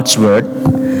God's Word,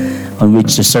 on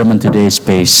which the sermon today is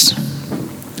based.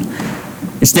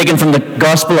 It's taken from the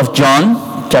Gospel of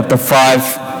John, chapter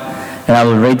 5, and I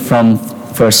will read from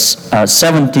verse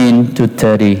 17 to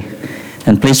 30.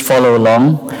 And please follow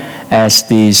along, as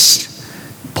this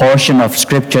portion of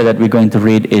Scripture that we're going to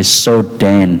read is so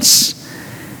dense.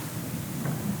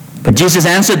 But Jesus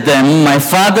answered them, "My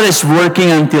Father is working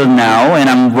until now, and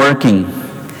I'm working."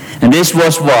 And this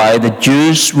was why the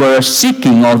Jews were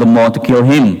seeking all the more to kill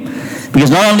him. Because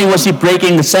not only was he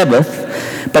breaking the Sabbath,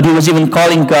 but he was even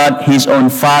calling God his own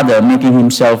Father, making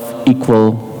himself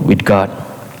equal with God.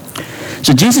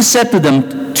 So Jesus said to them,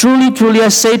 "Truly, truly, I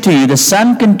say to you, the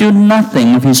Son can do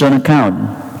nothing of his own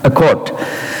accord,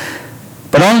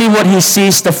 but only what he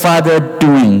sees the Father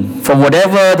doing. For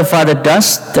whatever the Father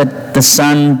does, that the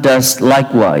Son does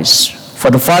likewise. For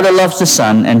the Father loves the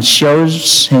Son and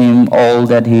shows him all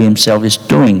that he himself is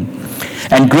doing.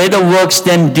 And greater works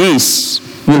than these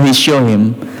will he show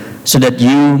him, so that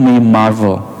you may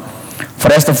marvel.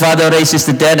 For as the Father raises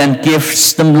the dead and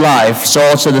gives them life, so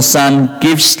also the Son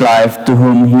gives life to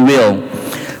whom he will.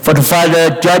 For the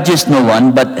Father judges no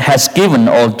one, but has given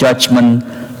all judgment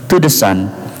to the Son,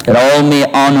 that all may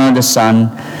honor the Son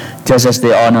just as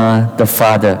they honor the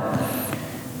Father.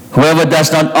 Whoever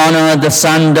does not honor the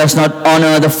Son does not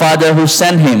honor the Father who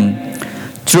sent him.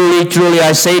 Truly, truly,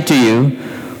 I say to you,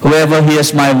 whoever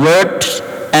hears my word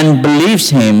and believes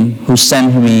him who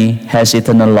sent me has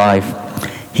eternal life.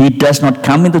 He does not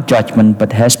come into judgment,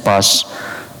 but has passed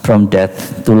from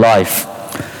death to life.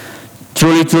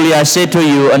 Truly, truly, I say to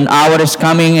you, an hour is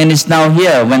coming and is now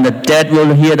here, when the dead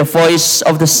will hear the voice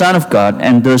of the Son of God,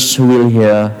 and those who will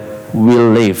hear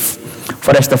will live.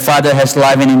 For as the Father has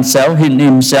life in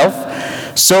himself,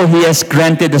 so he has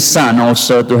granted the Son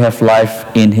also to have life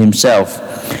in himself.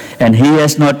 And he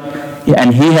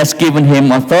has given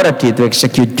him authority to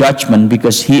execute judgment,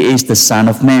 because he is the Son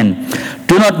of Man.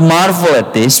 Do not marvel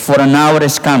at this, for an hour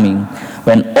is coming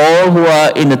when all who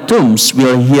are in the tombs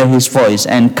will hear his voice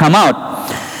and come out.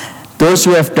 Those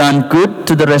who have done good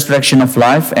to the resurrection of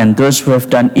life, and those who have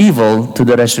done evil to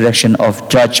the resurrection of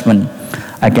judgment.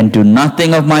 I can do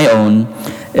nothing of my own.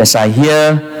 As I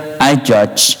hear, I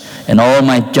judge, and all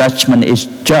my judgment is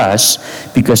just,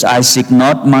 because I seek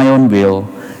not my own will,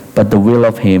 but the will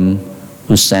of him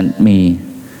who sent me."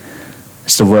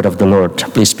 It's the word of the Lord.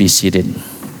 Please be seated.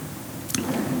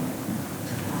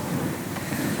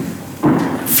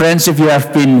 Friends, if you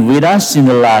have been with us in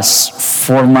the last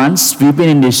 4 months, we've been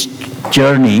in this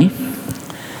journey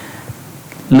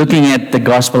looking at the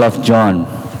Gospel of John.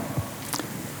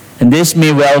 And this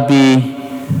may well be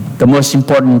the most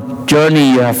important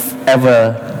journey you have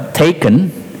ever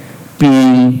taken,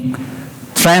 being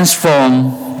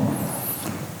transformed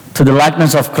to the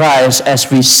likeness of Christ as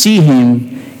we see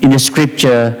him in the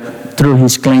Scripture, through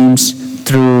his claims,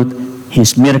 through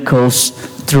his miracles,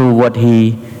 through what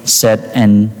he said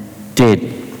and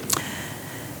did.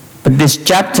 But this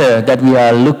chapter that we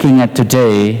are looking at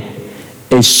today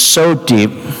is so deep.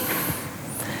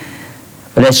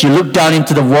 But as you look down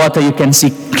into the water, you can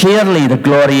see clearly the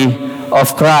glory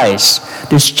of Christ.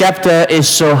 This chapter is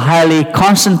so highly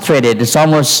concentrated. It's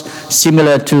almost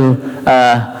similar to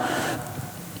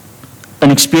an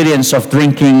experience of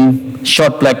drinking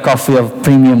short black coffee of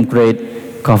premium grade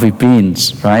coffee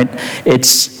beans, right?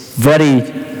 It's very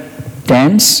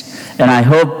dense, and I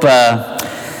hope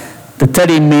the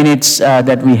 30 minutes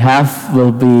that we have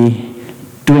will be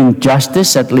doing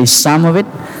justice, at least some of it,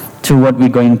 to what we're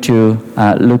going to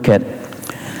look at.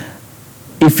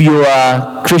 If you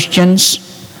are Christians,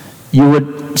 you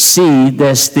would see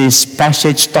there's this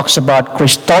passage talks about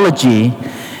Christology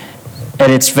at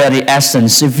its very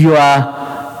essence. If you are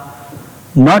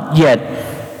not yet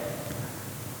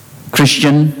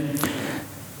Christian,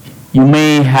 you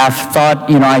may have thought,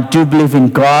 I do believe in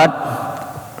God,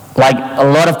 like a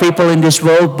lot of people in this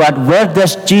world, but where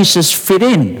does Jesus fit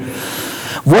in?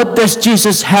 What does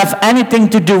Jesus have anything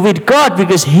to do with God?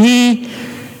 Because he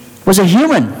was a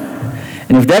human.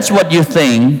 And if that's what you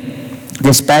think,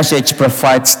 this passage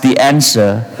provides the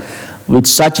answer with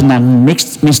such an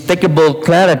unmistakable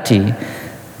clarity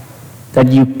that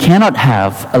you cannot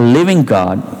have a living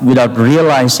God without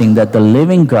realizing that the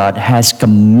living God has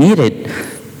committed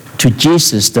to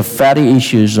Jesus the very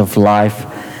issues of life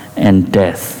and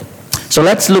death. So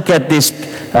let's look at this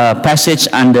passage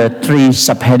under 3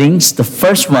 subheadings. The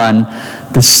first one,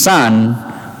 the Son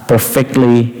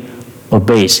perfectly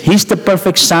obeys. He's the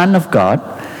perfect Son of God,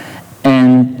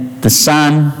 and the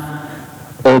Son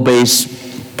obeys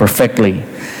perfectly.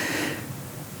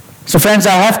 So friends,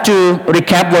 I have to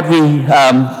recap what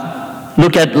we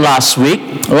look at last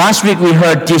week. Last week we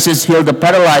heard Jesus heal the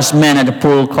paralyzed man at a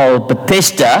pool called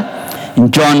Bethesda in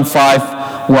John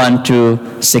 5,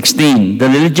 1-16. The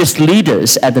religious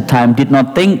leaders at the time did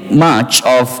not think much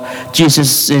of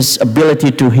Jesus' ability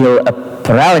to heal a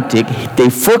paralytic. They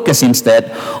focused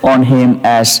instead on him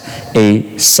as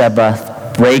a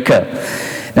Sabbath breaker.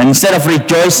 And instead of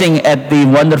rejoicing at the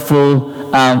wonderful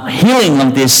healing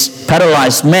of this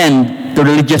paralyzed man, the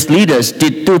religious leaders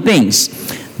did two things.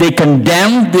 They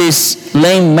condemned this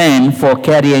lame man for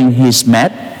carrying his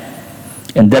mat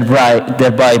and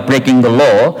thereby breaking the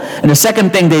law. And the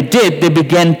second thing they did, they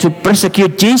began to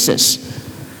persecute Jesus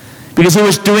because he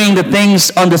was doing the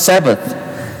things on the Sabbath.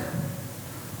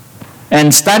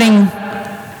 And starting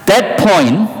that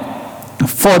point,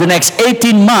 for the next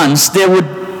 18 months, they would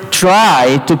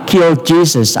try to kill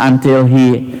Jesus until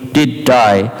he did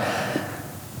die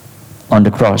on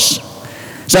the cross.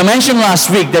 So I mentioned last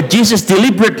week that Jesus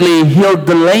deliberately healed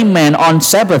the lame man on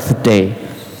Sabbath day.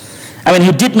 I mean,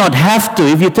 he did not have to.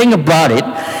 If you think about it,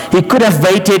 he could have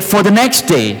waited for the next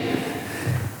day.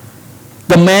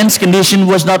 The man's condition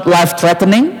was not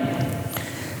life-threatening,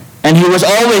 and he was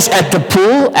always at the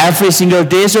pool every single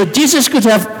day. So Jesus could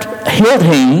have healed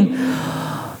him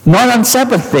not on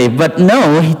Sabbath day, but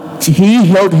no, he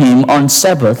healed him on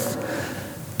Sabbath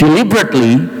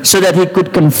deliberately so that he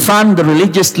could confront the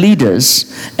religious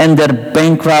leaders and their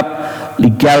bankrupt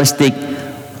legalistic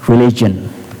religion.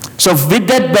 So with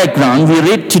that background, we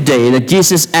read today that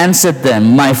Jesus answered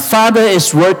them, "My Father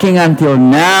is working until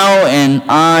now, and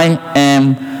I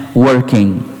am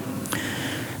working."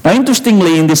 Now,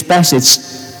 interestingly, in this passage,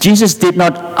 Jesus did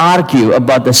not argue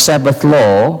about the Sabbath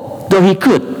law, though he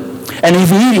could. And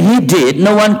if he did,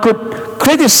 no one could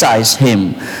criticize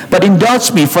him. But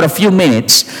indulge me for a few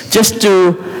minutes just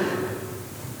to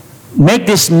make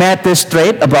this matter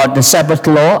straight about the Sabbath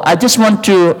law. I just want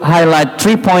to highlight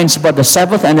 3 points about the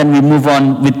Sabbath, and then we move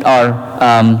on with our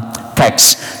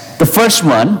text. The first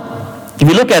one, if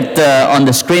you look at on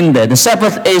the screen there, the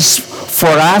Sabbath is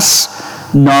for us,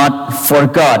 not for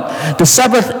God. The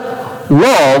Sabbath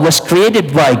law was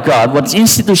created by God, was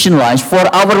institutionalized for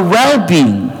our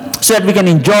well-being, so that we can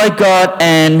enjoy God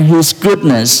and His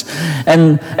goodness.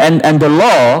 And the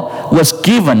law was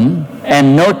given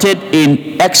and noted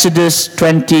in Exodus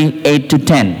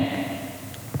 28-10.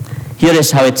 Here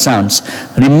is how it sounds.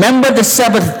 "Remember the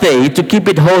Sabbath day to keep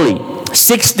it holy.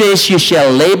 6 days you shall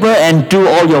labor and do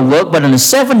all your work, but on the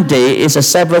seventh day is a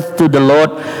Sabbath to the Lord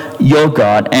your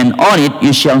God, and on it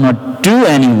you shall not do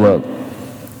any work.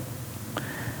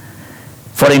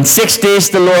 For in 6 days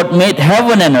the Lord made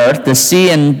heaven and earth, the sea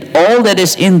and all that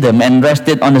is in them, and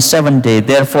rested on the seventh day.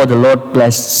 Therefore the Lord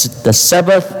blessed the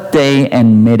Sabbath day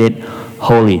and made it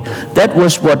holy." That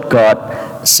was what God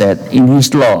said in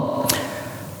His law.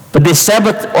 But the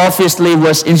Sabbath obviously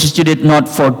was instituted not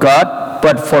for God,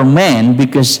 but for man,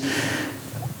 because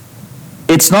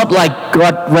it's not like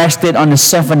God rested on the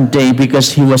seventh day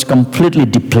because He was completely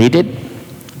depleted,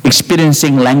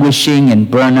 experiencing languishing and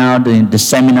burnout in the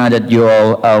seminar that you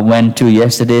all went to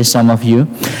yesterday, some of you.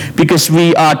 Because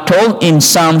we are told in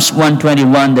Psalms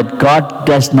 121 that God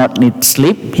does not need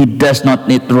sleep, He does not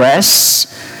need rest.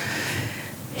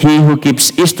 He who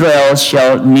keeps Israel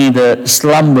shall neither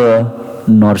slumber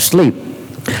nor sleep.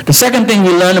 The second thing we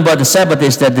learn about the Sabbath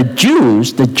is that the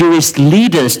Jews, the Jewish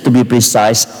leaders to be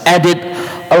precise, added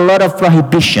a lot of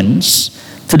prohibitions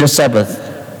to the Sabbath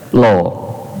law.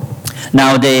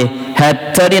 Now they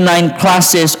had 39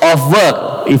 classes of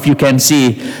work. If you can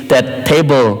see that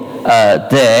table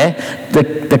there,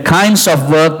 the kinds of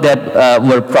work that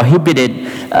were prohibited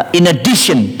in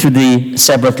addition to the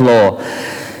Sabbath law.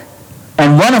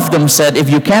 And one of them said,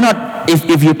 if you carry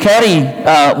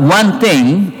one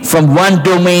thing from one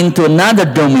domain to another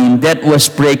domain, that was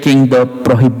breaking the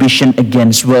prohibition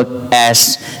against work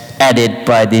as added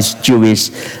by these Jewish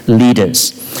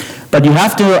leaders. But you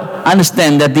have to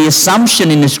understand that the assumption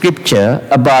in the scripture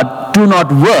about do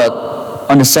not work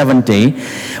on the seventh day,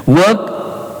 work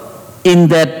in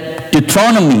that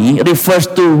Deuteronomy refers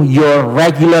to your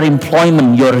regular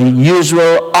employment, your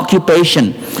usual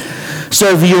occupation. So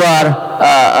if you are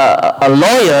a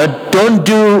lawyer, don't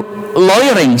do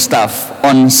lawyering stuff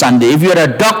on Sunday. If you're a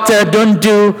doctor, don't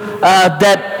do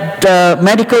that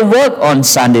medical work on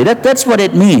Sunday. That's what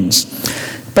it means.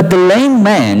 But the lame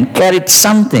man carried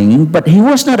something, but he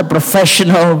was not a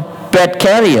professional bed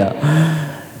carrier.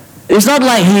 It's not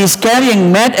like he's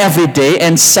carrying mat every day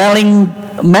and selling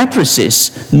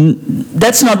mattresses.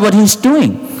 That's not what he's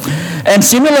doing. And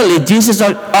similarly, Jesus'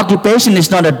 occupation is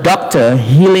not a doctor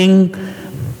healing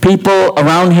people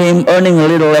around him, earning a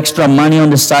little extra money on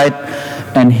the side.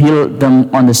 and heal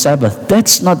them on the Sabbath.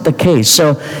 That's not the case.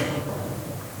 So,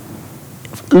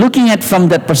 looking at from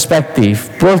that perspective,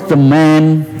 both the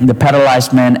man, the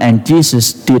paralyzed man, and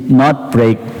Jesus did not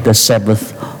break the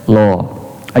Sabbath law.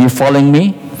 Are you following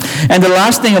me? And the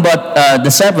last thing about the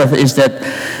Sabbath is that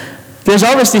there's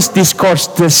always this discourse,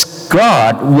 does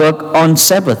God work on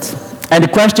Sabbath? And the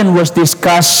question was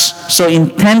discussed so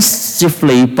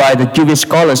intensively by the Jewish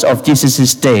scholars of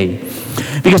Jesus' day.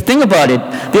 Because think about it,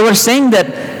 they were saying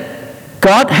that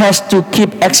God has to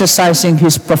keep exercising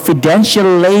his providential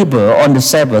labor on the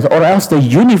Sabbath, or else the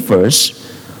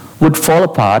universe would fall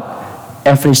apart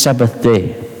every Sabbath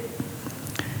day.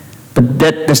 But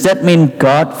does that mean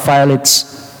God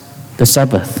violates the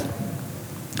Sabbath?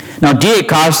 Now, D.A.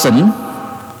 Carson,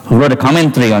 who wrote a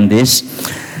commentary on this,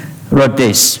 wrote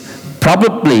this.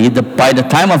 Probably by the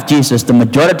time of Jesus, the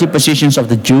majority positions of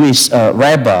the Jewish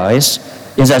rabbis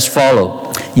is as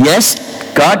follows.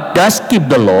 Yes, God does keep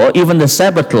the law, even the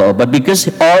Sabbath law, but because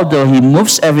although he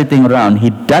moves everything around,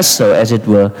 he does so, as it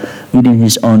were, within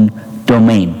his own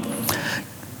domain.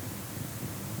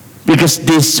 Because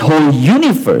this whole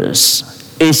universe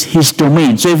is his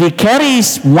domain. So if he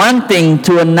carries one thing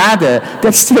to another,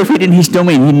 that's still within his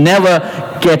domain. He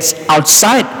never gets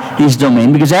outside his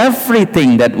domain, because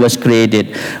everything that was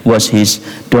created was his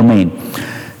domain.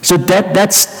 So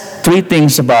that's three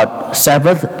things about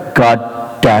Sabbath.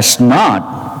 God does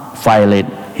not violate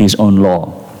his own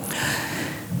law.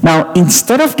 Now,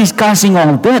 instead of discussing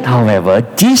all that, however,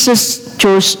 Jesus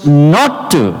chose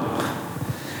not to.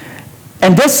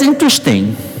 And that's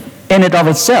interesting in and of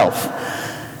itself.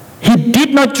 He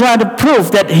did not try to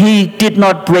prove that he did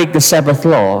not break the Sabbath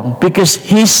law, because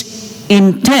his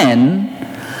intent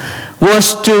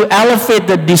was to elevate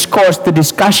the discourse, the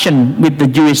discussion with the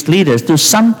Jewish leaders to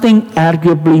something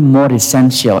arguably more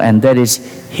essential, and that is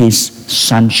his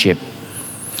sonship.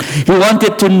 He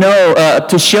wanted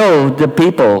to show the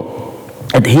people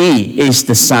that he is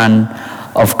the Son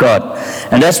of God.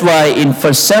 And that's why in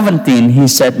verse 17 he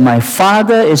said, my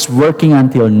Father is working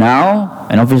until now,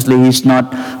 and obviously he's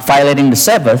not violating the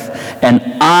Sabbath, and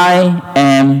I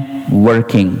am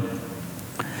working.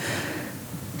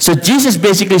 So Jesus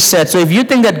basically said, so if you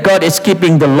think that God is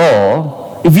keeping the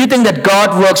law, if you think that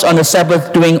God works on the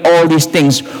Sabbath doing all these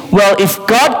things, well, if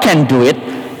God can do it,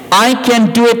 I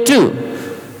can do it too.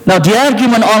 Now the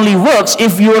argument only works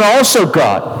if you are also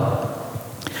God.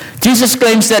 Jesus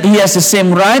claims that he has the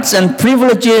same rights and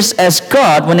privileges as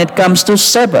God when it comes to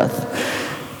Sabbath.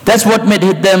 That's what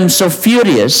made them so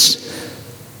furious,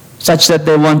 such that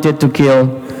they wanted to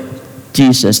kill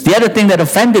Jesus. The other thing that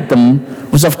offended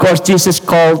them was, of course, Jesus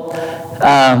called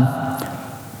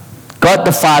God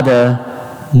the Father,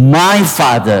 my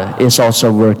Father is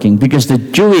also working. Because the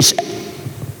Jewish,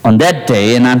 on that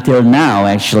day and until now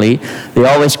actually, they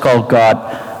always call God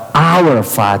our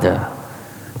Father.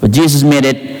 But Jesus made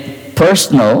it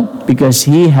personal because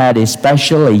he had a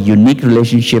special, a unique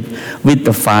relationship with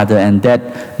the Father, and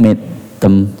that made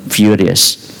them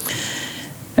furious.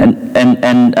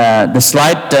 And the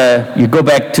slide, you go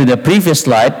back to the previous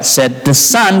slide, said the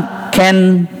Son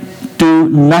can do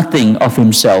nothing of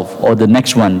himself. Or the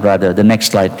next one, rather, the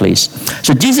next slide, please.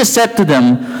 So Jesus said to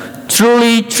them,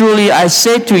 truly, truly, I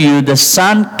say to you, the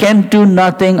Son can do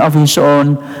nothing of his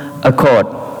own accord.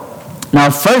 Now,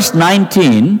 verse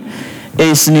 19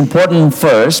 is an important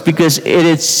verse because it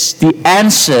is the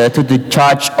answer to the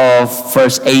charge of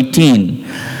verse 18.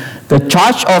 The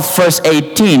charge of verse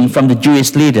 18 from the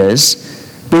Jewish leaders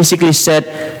basically said,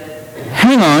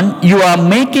 hang on, you are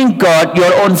making God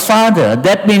your own Father.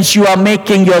 That means you are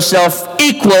making yourself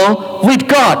equal with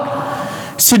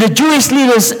God. So the Jewish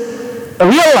leaders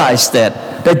realized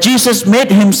that Jesus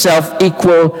made himself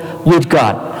equal with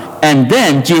God. And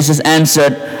then Jesus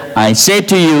answered, I say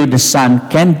to you, the Son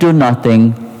can do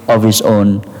nothing of his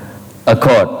own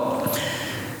accord.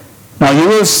 Now you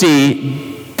will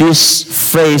see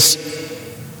this phrase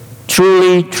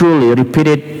truly, truly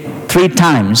repeated 3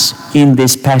 times in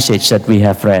this passage that we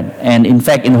have read. And in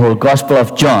fact, in the whole Gospel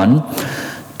of John,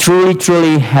 truly,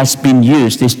 truly has been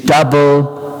used, this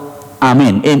double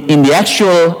amen. In the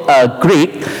actual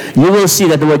Greek, you will see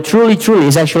that the word truly, truly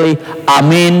is actually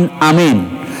amen,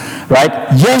 amen. Right?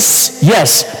 Yes,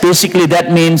 yes. Basically,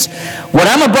 that means what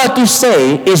I'm about to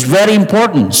say is very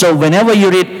important. So whenever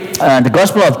you read the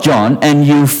Gospel of John and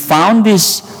you found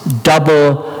this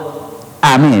double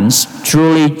amens,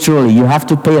 truly, truly, you have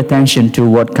to pay attention to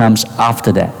what comes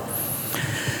after that.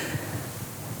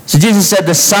 So Jesus said,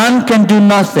 the Son can do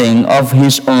nothing of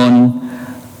his own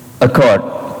accord.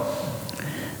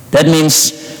 That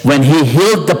means when he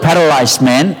healed the paralyzed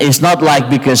man, it's not like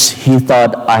because he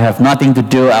thought, I have nothing to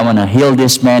do, I want to heal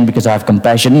this man because I have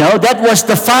compassion. No, that was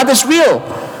the Father's will.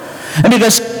 And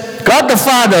because God the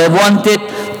Father wanted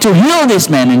to heal this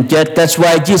man, and yet that's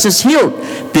why Jesus healed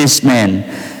this man.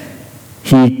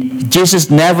 Jesus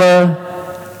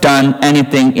never done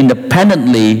anything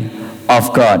independently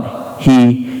of God.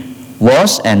 He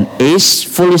was and is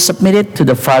fully submitted to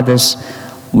the Father's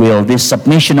will. This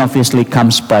submission obviously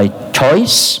comes by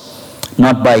choice,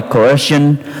 not by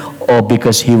coercion or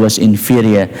because he was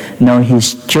inferior. No, he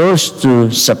chose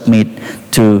to submit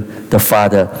to the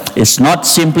Father. It's not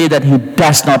simply that he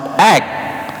does not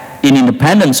act in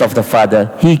independence of the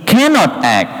Father. He cannot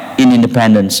act in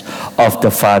independence of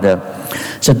the Father.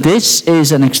 So this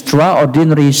is an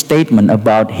extraordinary statement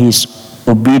about his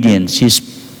obedience, his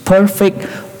perfect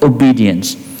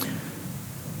obedience.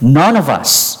 None of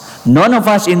us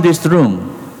in this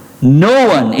room, no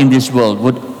one in this world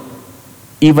would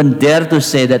even dare to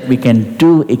say that we can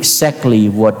do exactly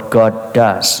what God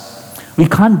does. We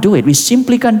can't do it. We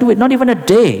simply can't do it, not even a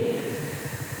day.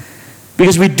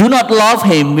 Because we do not love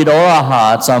Him with all our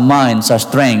hearts, our minds, our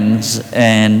strengths,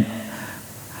 and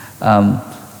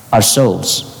our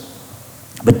souls.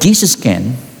 But Jesus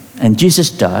can, and Jesus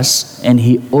does, and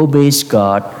He obeys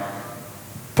God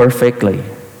perfectly.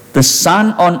 The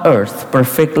Son on earth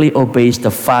perfectly obeys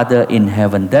the Father in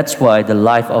heaven. That's why the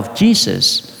life of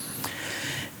Jesus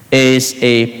is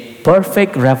a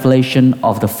perfect revelation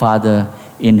of the Father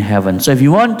in heaven. So if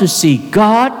you want to see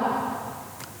God,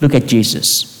 look at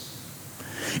Jesus.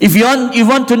 If you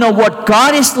want to know what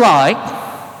God is like,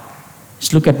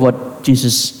 just look at what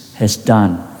Jesus has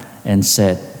done and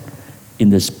said in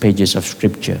these pages of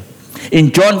Scripture.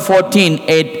 In John 14,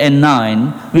 8 and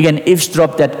 9, we can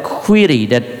eavesdrop that query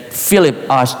that Philip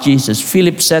asked Jesus.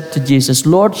 Philip said to Jesus,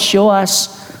 Lord, show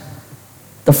us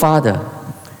the Father,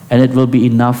 and it will be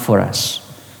enough for us.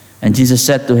 And Jesus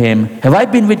said to him, have I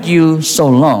been with you so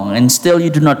long, and still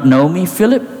you do not know me,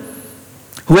 Philip?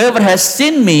 Whoever has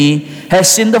seen me has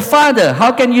seen the Father.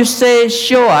 How can you say,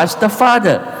 show us the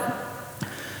Father?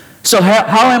 So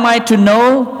how am I to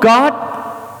know God?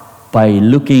 By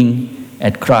looking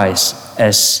at Christ.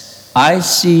 As I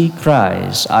see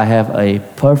Christ, I have a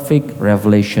perfect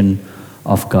revelation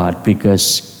of God,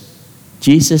 because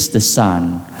Jesus the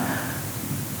Son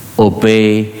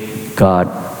obeyed God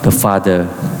the Father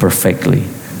perfectly.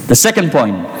 The second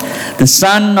point, the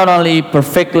Son not only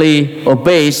perfectly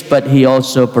obeys, but He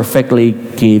also perfectly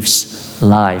gives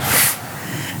life.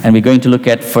 And we're going to look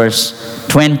at verse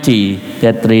 20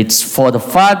 that reads, for the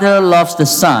Father loves the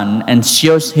Son and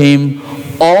shows Him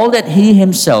all that He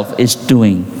Himself is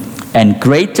doing, and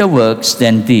greater works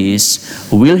than these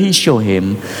will He show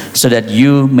Him, so that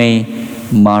you may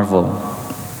marvel.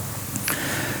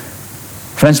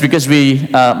 Friends, because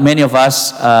many of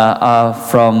us are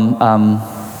from,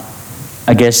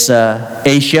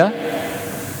 Asia,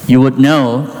 you would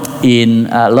know in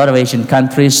a lot of Asian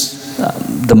countries,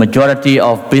 the majority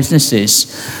of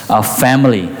businesses are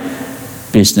family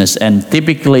business. And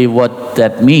typically what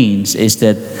that means is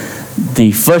that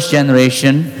the first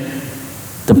generation,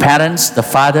 the parents, the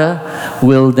father,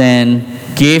 will then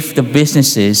give the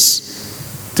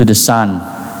businesses to the son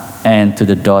and to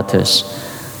the daughters.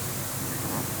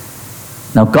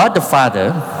 Now God the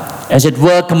Father, as it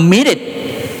were,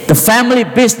 committed the family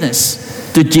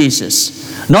business to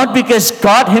Jesus. Not because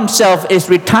God Himself is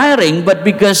retiring, but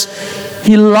because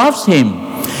He loves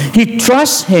Him. He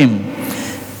trusts Him.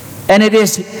 And it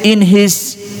is in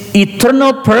His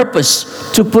eternal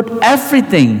purpose to put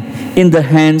everything in the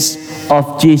hands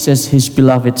of Jesus, His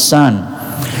beloved Son.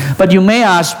 But you may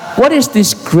ask, what is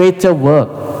this greater work?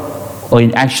 Or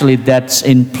actually that's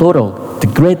in plural. The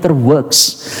greater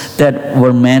works that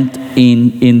were meant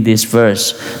in this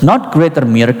verse. Not greater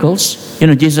miracles.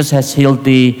 Jesus has healed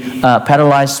the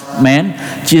paralyzed man.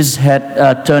 Jesus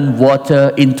had turned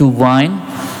water into wine.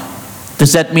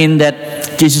 Does that mean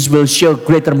that Jesus will show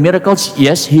greater miracles?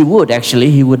 Yes, He would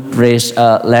actually. He would raise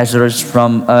Lazarus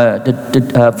from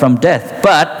death.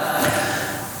 But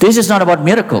this is not about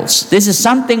miracles. This is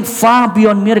something far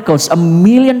beyond miracles,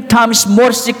 1,000,000 times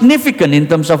more significant in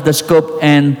terms of the scope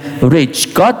and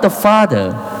reach. God the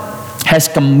Father has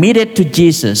committed to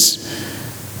Jesus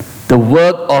the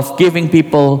work of giving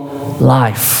people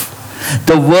life,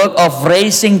 the work of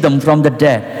raising them from the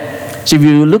dead. So if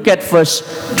you look at verse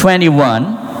 21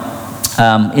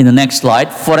 in the next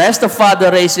slide, for as the Father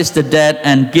raises the dead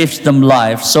and gives them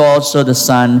life, so also the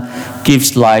Son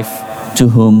gives life to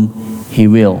whom He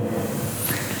will.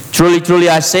 Truly, truly,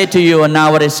 I say to you, an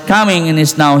hour is coming and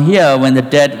is now here when the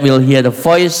dead will hear the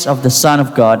voice of the Son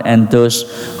of God, and those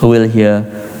who will hear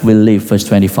will live. Verse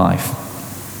 25.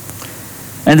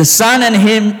 And the Son and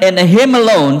Him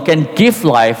alone can give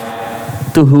life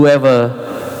to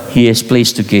whoever He is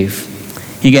pleased to give.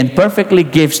 He can perfectly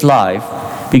give life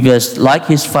because, like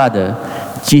His Father,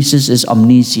 Jesus is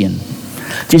omniscient.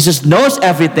 Jesus knows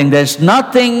everything. There's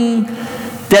nothing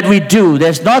that we do,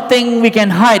 there's nothing we can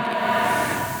hide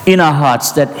in our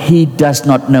hearts that He does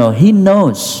not know. He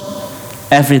knows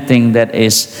everything that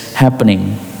is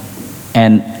happening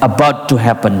and about to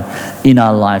happen in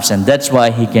our lives, and that's why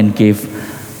He can give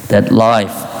that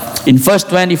life. In verse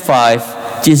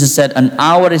 25, Jesus said, an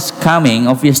hour is coming,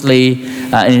 obviously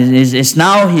is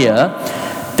now here,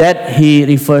 that He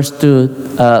refers to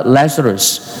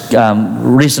Lazarus,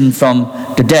 risen from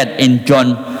the dead in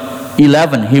John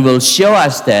 11. He will show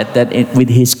us that with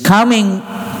His coming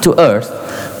to earth,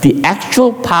 the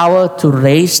actual power to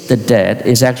raise the dead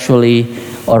is actually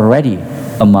already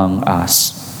among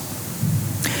us.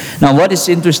 Now, what is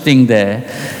interesting there,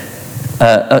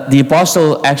 the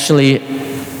apostle actually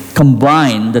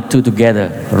combined the two together,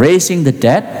 raising the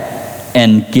dead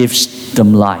and gives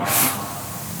them life.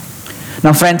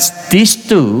 Now, friends, these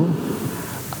two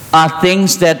are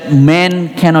things that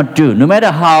man cannot do, no matter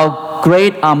how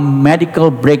great our medical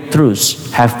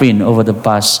breakthroughs have been over the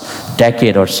past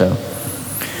decade or so.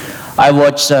 I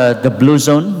watched The Blue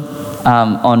Zone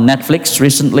on Netflix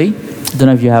recently. I don't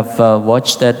know if you have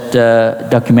watched that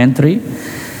documentary.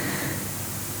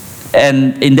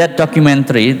 And in that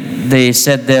documentary, they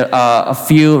said there are a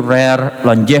few rare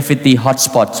longevity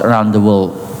hotspots around the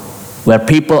world where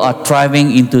people are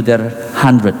thriving into their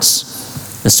hundreds.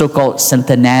 The so-called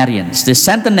centenarians. The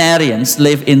centenarians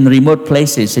live in remote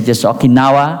places such as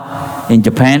Okinawa in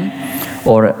Japan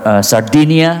or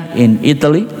Sardinia in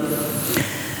Italy.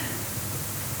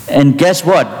 And guess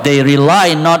what? They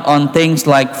rely not on things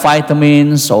like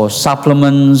vitamins or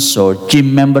supplements or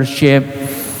gym membership,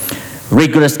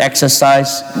 rigorous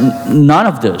exercise, none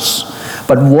of those.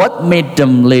 But what made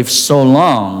them live so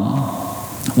long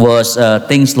was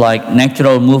things like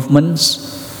natural movements,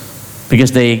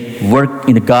 because they work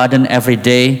in the garden every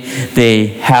day. They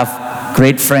have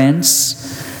great friends,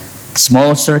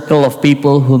 small circle of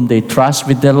people whom they trust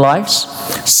with their lives.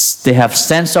 They have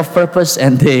sense of purpose,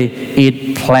 and they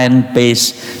eat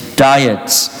plant-based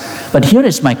diets. But here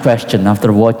is my question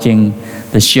after watching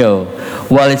the show.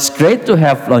 Well, it's great to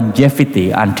have longevity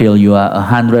until you are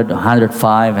 100,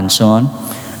 105, and so on.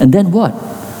 And then what?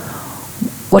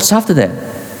 What's after that?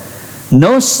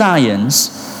 No science,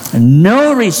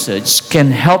 no research can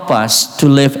help us to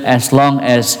live as long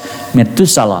as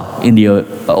Methuselah in the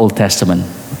Old Testament.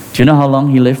 Do you know how long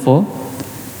he lived for?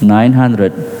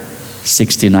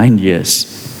 969 years,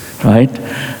 right?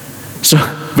 So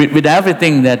with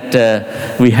everything that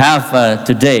we have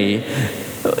today,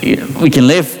 we can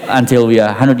live until we are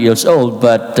 100 years old,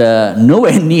 but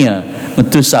nowhere near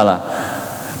Methuselah.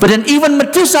 But then even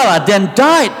Methuselah then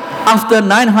died after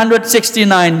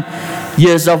 969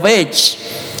 years of age.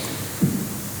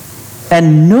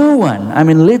 And no one, I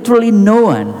mean literally no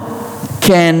one,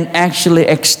 can actually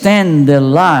extend their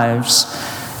lives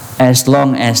as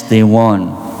long as they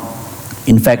want.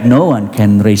 In fact, no one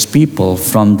can raise people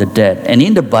from the dead. And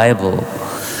in the Bible,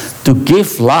 to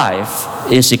give life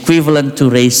is equivalent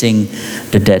to raising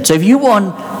the dead. So if you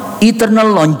want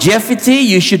eternal longevity,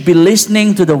 you should be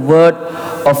listening to the word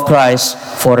of Christ,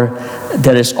 for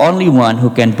there is only one who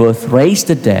can both raise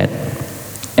the dead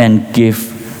and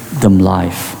give them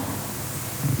life.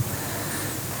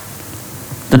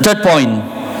 The third point,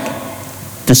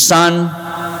 the Son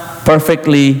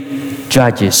perfectly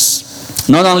judges.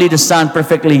 Not only the Son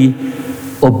perfectly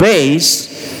obeys,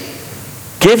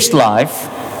 gives life,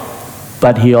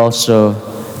 but He also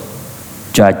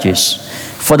judges.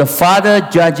 For the Father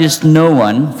judges no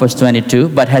one, verse 22,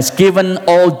 but has given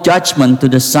all judgment to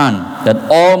the Son, that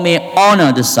all may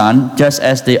honor the Son just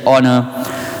as they honor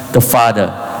the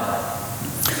Father.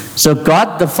 So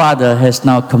God the Father has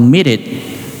now committed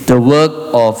the work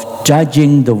of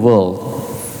judging the world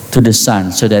to the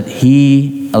Son, so that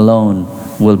He alone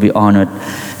will be honored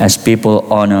as people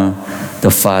honor the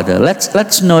Father.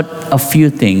 Let's note a few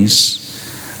things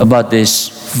about this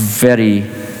very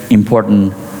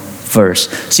important verse.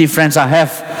 See, friends,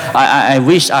 I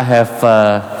wish I have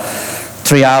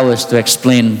 3 hours to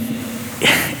explain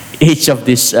each of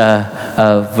these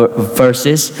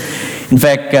verses. In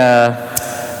fact,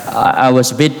 I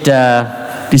was a bit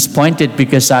disappointed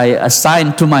because I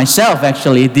assigned to myself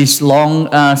actually this long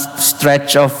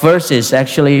stretch of verses.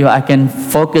 Actually, I can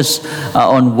focus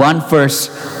on one verse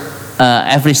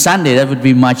every Sunday, that would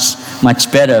be much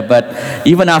better. But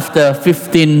even after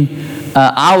 15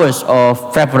 hours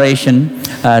of preparation,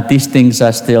 these things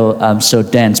are still so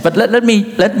dense. But let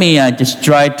me just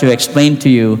try to explain to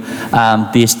you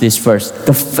this first.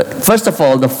 First of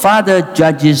all, the Father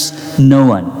judges no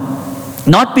one.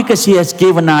 Not because he has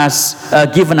given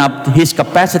up his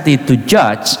capacity to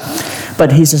judge,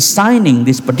 but he's assigning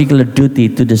this particular duty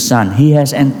to the Son. He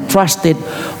has entrusted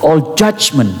all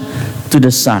judgment to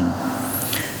the Son.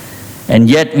 And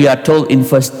yet we are told in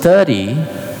verse 30,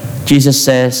 Jesus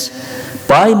says,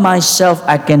 "By myself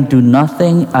I can do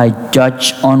nothing, I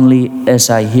judge only as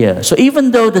I hear." So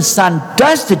even though the Son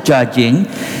does the judging,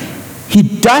 he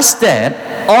does that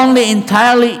only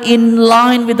entirely in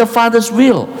line with the Father's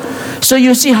will. So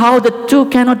you see how the two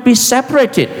cannot be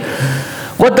separated.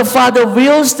 What the Father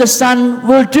wills, the Son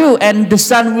will do, and the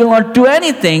Son will not do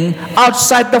anything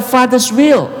outside the Father's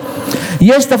will.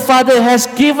 Yes, the Father has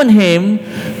given him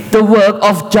the work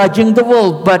of judging the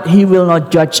world, but he will not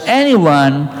judge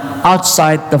anyone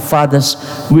outside the Father's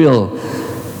will.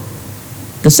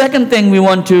 The second thing we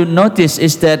want to notice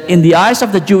is that in the eyes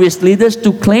of the Jewish leaders,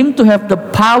 to claim to have the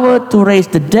power to raise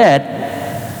the dead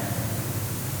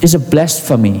is a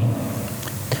blasphemy,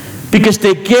 because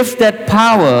they give that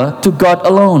power to God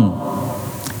alone.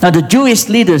 Now, the Jewish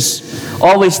leaders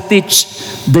always teach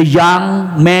the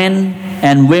young men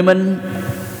and women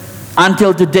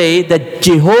until today that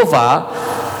Jehovah,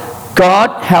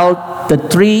 God, held the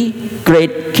three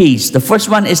great keys. The first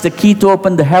one is the key to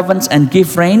open the heavens and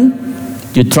give rain,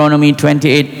 Deuteronomy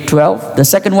 28:12. The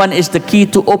second one is the key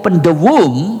to open the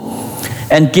womb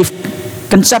and give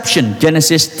conception,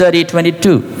 Genesis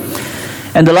 30:22.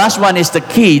 And the last one is the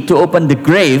key to open the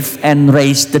grave and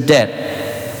raise the dead,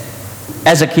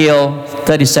 Ezekiel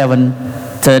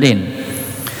 37:13.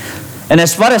 And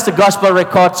as far as the gospel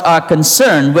records are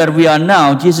concerned, where we are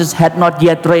now, Jesus had not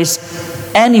yet raised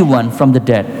anyone from the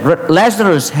dead.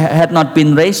 Lazarus had not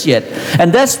been raised yet.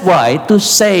 And that's why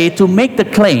to make the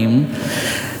claim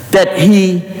that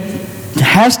he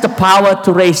has the power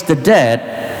to raise the dead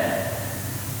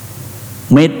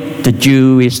made the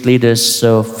Jewish leaders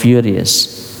so furious.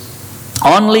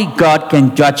 Only God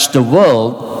can judge the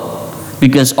world,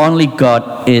 because only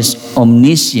God is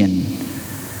omniscient.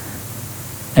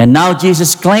 And now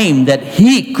Jesus claimed that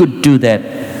he could do that.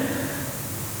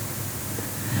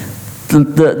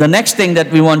 The next thing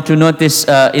that we want to notice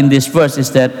in this verse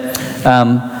is that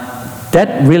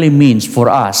that really means for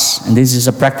us, and this is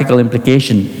a practical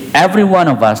implication, every one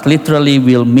of us literally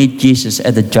will meet Jesus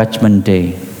at the judgment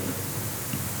day.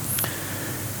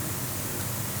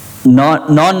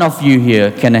 None of you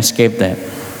here can escape that.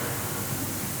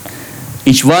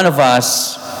 Each one of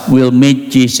us will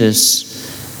meet Jesus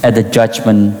at the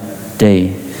judgment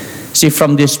day. See,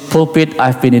 from this pulpit,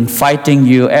 I've been inviting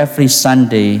you every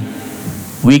Sunday,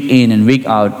 week in and week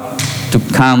out, to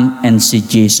come and see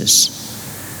Jesus.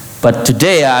 But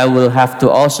today I will have to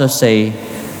also say,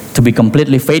 to be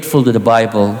completely faithful to the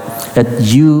Bible, that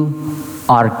you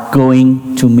are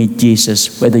going to meet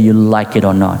Jesus whether you like it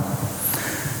or not.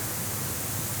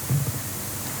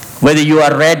 Whether you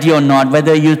are ready or not,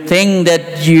 whether you think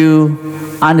that you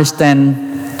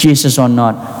understand Jesus or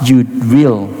not, you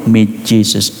will meet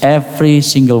Jesus. Every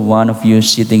single one of you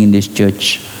sitting in this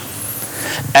church.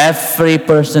 Every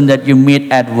person that you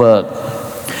meet at work.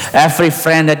 Every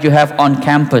friend that you have on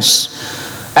campus.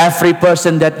 Every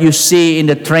person that you see in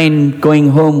the train going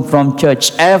home from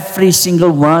church. Every single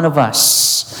one of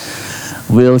us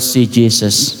will see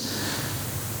Jesus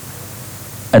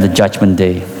at the judgment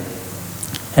day.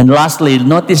 And lastly,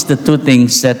 notice the two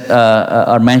things that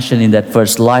are mentioned in that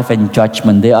verse, life and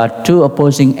judgment. They are two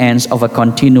opposing ends of a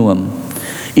continuum.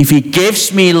 If he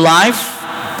gives me life,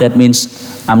 that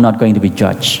means I'm not going to be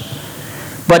judged.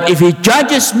 But if he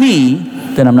judges me,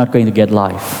 then I'm not going to get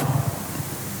life.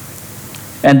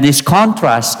 And this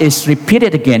contrast is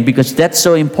repeated again because that's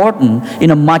so important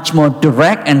in a much more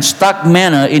direct and stark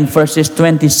manner in verses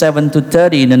 27 to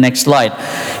 30 in the next slide.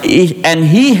 And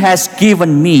he has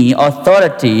given me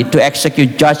authority to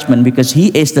execute judgment because he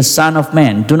is the Son of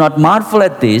Man. Do not marvel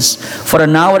at this, for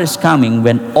an hour is coming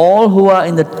when all who are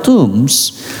in the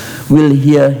tombs will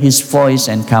hear his voice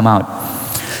and come out.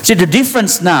 See, the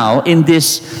difference now in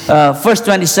this verse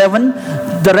 27,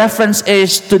 the reference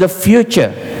is to the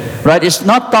future. Right? It's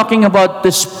not talking about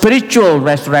the spiritual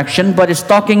resurrection, but it's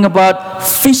talking about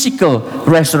physical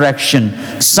resurrection.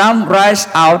 Some rise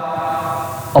out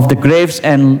of the graves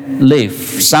and live.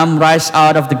 Some rise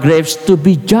out of the graves to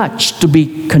be judged, to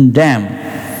be condemned.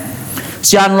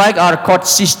 See, unlike our court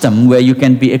system where you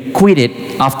can be acquitted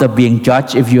after being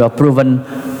judged if you are proven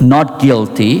not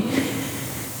guilty,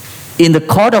 in the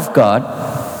court of God,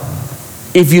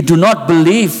 if you do not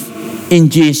believe in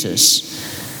Jesus,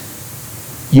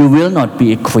 you will not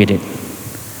be acquitted,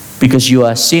 because you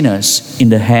are sinners in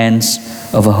the hands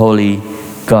of a holy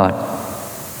God.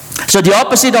 So the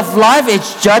opposite of life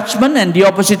is judgment, and the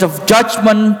opposite of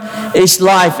judgment is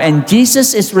life. And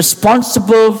Jesus is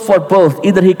responsible for both.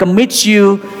 Either He commits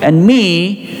you and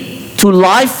me to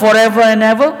life forever and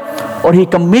ever, or He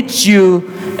commits you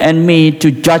and me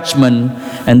to judgment,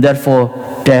 and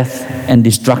therefore death and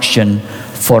destruction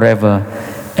forever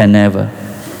and ever.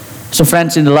 So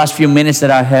friends, in the last few minutes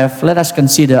that I have, let us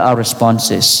consider our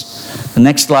responses. The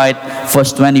next slide,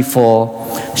 verse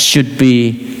 24, should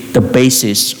be the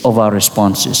basis of our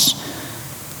responses.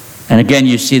 And again,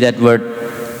 you see that word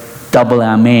double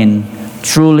amen.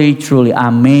 Truly, truly,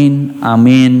 amen,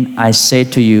 amen, I say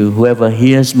to you, whoever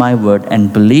hears my word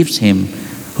and believes Him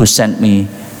who sent me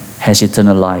has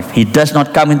eternal life. He does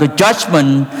not come into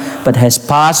judgment, but has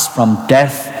passed from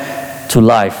death to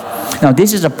life. Now,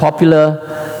 this is a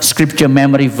popular scripture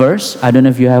memory verse. I don't know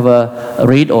if you have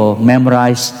read or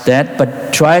memorized that,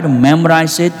 but try to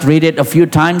memorize it, read it a few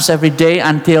times every day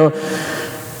until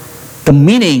the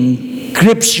meaning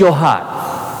grips your heart.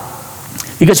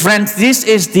 Because friends, this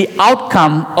is the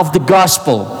outcome of the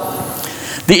gospel.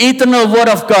 The eternal word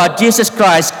of God, Jesus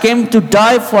Christ, came to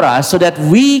die for us so that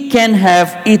we can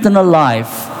have eternal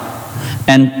life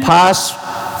and pass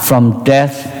from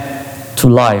death to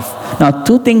life. Now,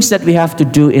 two things that we have to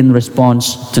do in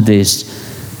response to this: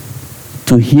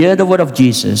 to hear the word of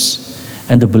Jesus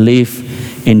and to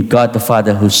believe in God the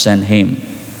Father who sent Him.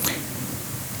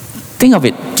 Think of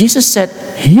it. Jesus said,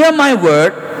 hear my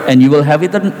word and you will have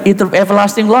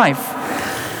everlasting life.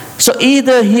 So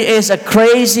either He is a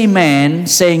crazy man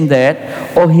saying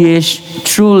that, or He is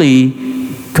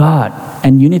truly God.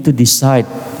 And you need to decide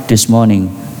this morning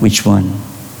which one.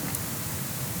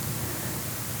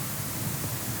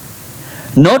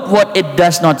 Note what it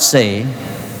does not say.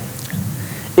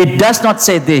 It does not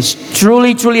say this: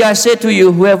 truly, truly, I say to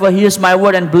you, whoever hears my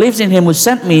word and believes in Him who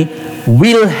sent me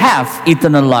will have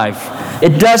eternal life.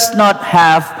 It does not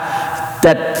have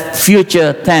that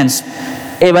future tense,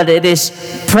 but it is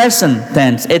present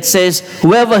tense. It says,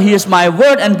 whoever hears my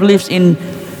word and believes in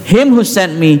Him who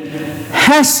sent me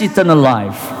has eternal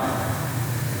life.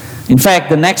 In fact,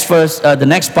 the next verse, the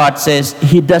next part says,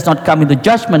 He does not come into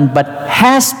judgment, but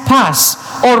has passed,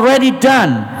 already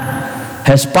done,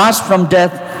 has passed from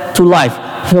death to life.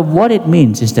 So what it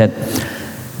means is that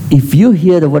if you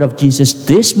hear the word of Jesus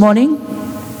this morning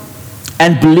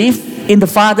and believe in the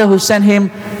Father who sent Him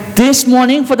this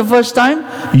morning for the first time,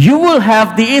 you will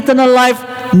have the eternal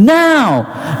life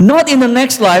now, not in the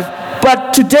next life,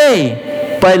 but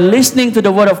today, by listening to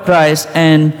the word of Christ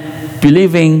and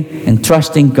believing and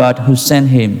trusting God who sent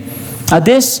Him. Now,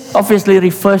 this obviously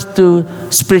refers to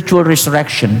spiritual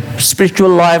resurrection, spiritual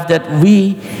life that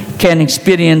we can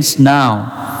experience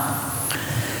now.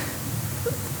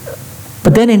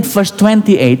 But then in verse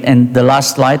 28, and the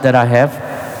last slide that I have,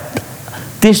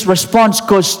 this response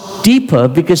goes deeper,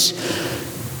 because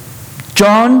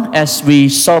John, as we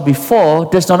saw before,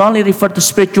 does not only refer to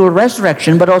spiritual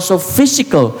resurrection, but also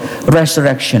physical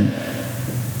resurrection.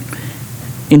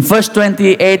 In verse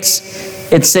 28,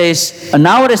 it says, an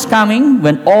hour is coming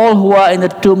when all who are in the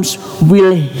tombs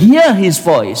will hear His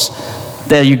voice.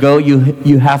 There you go,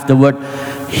 you have the word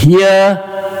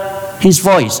hear His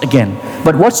voice again.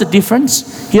 But what's the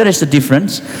difference? Here is the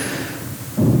difference.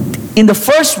 In the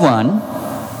first one,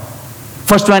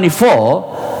 verse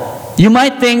 24, you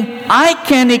might think, I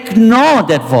can ignore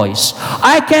that voice.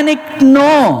 I can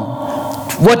ignore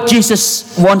what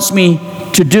Jesus wants me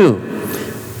to do.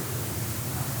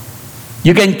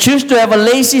 You can choose to have a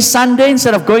lazy Sunday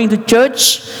instead of going to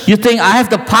church. You think, I have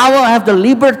the power, I have the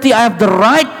liberty, I have the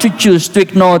right to choose to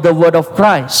ignore the word of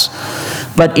Christ.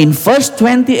 But in verse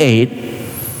 28,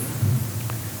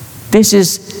 this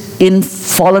is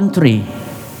involuntary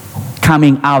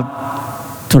coming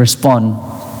out to respond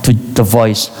to the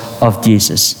voice of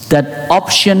Jesus. That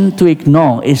option to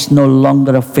ignore is no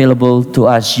longer available to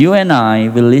us. You and I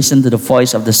will listen to the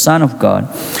voice of the Son of God,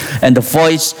 and the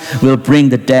voice will bring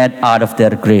the dead out of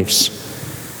their graves.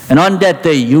 And on that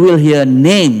day, you will hear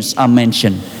names are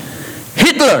mentioned.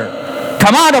 Hitler,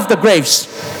 come out of the graves,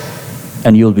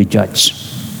 and you'll be judged.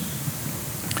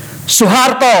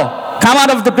 Suharto, come out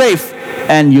of the grave,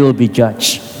 and you'll be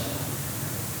judged.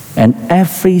 And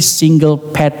every single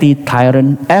petty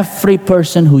tyrant, every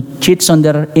person who cheats on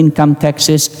their income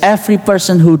taxes, every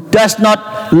person who does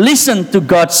not listen to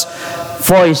God's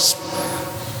voice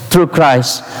through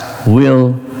Christ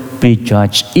will be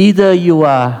judged. Either you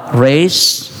are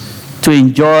raised to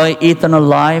enjoy eternal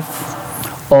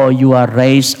life, or you are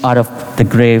raised out of the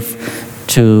grave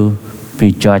to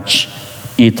be judged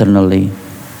eternally.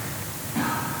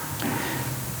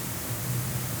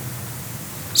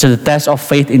 So the test of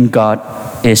faith in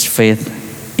God is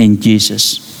faith in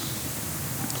Jesus.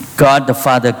 God the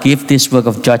Father gave this work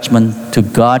of judgment to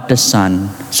God the Son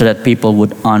so that people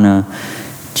would honor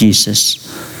Jesus.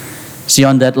 See,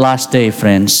 on that last day,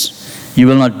 friends, you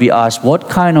will not be asked, what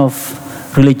kind of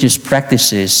religious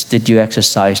practices did you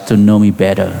exercise to know me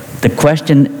better? The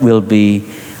question will be,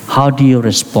 how do you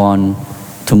respond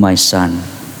to my Son?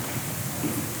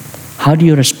 How do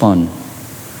you respond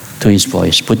to his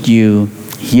voice? Would you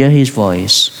hear his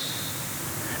voice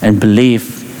and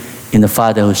believe in the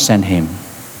Father who sent him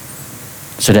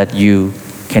so that you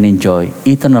can enjoy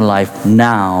eternal life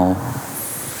now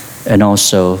and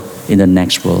also in the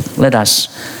next world? Let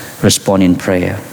us respond in prayer.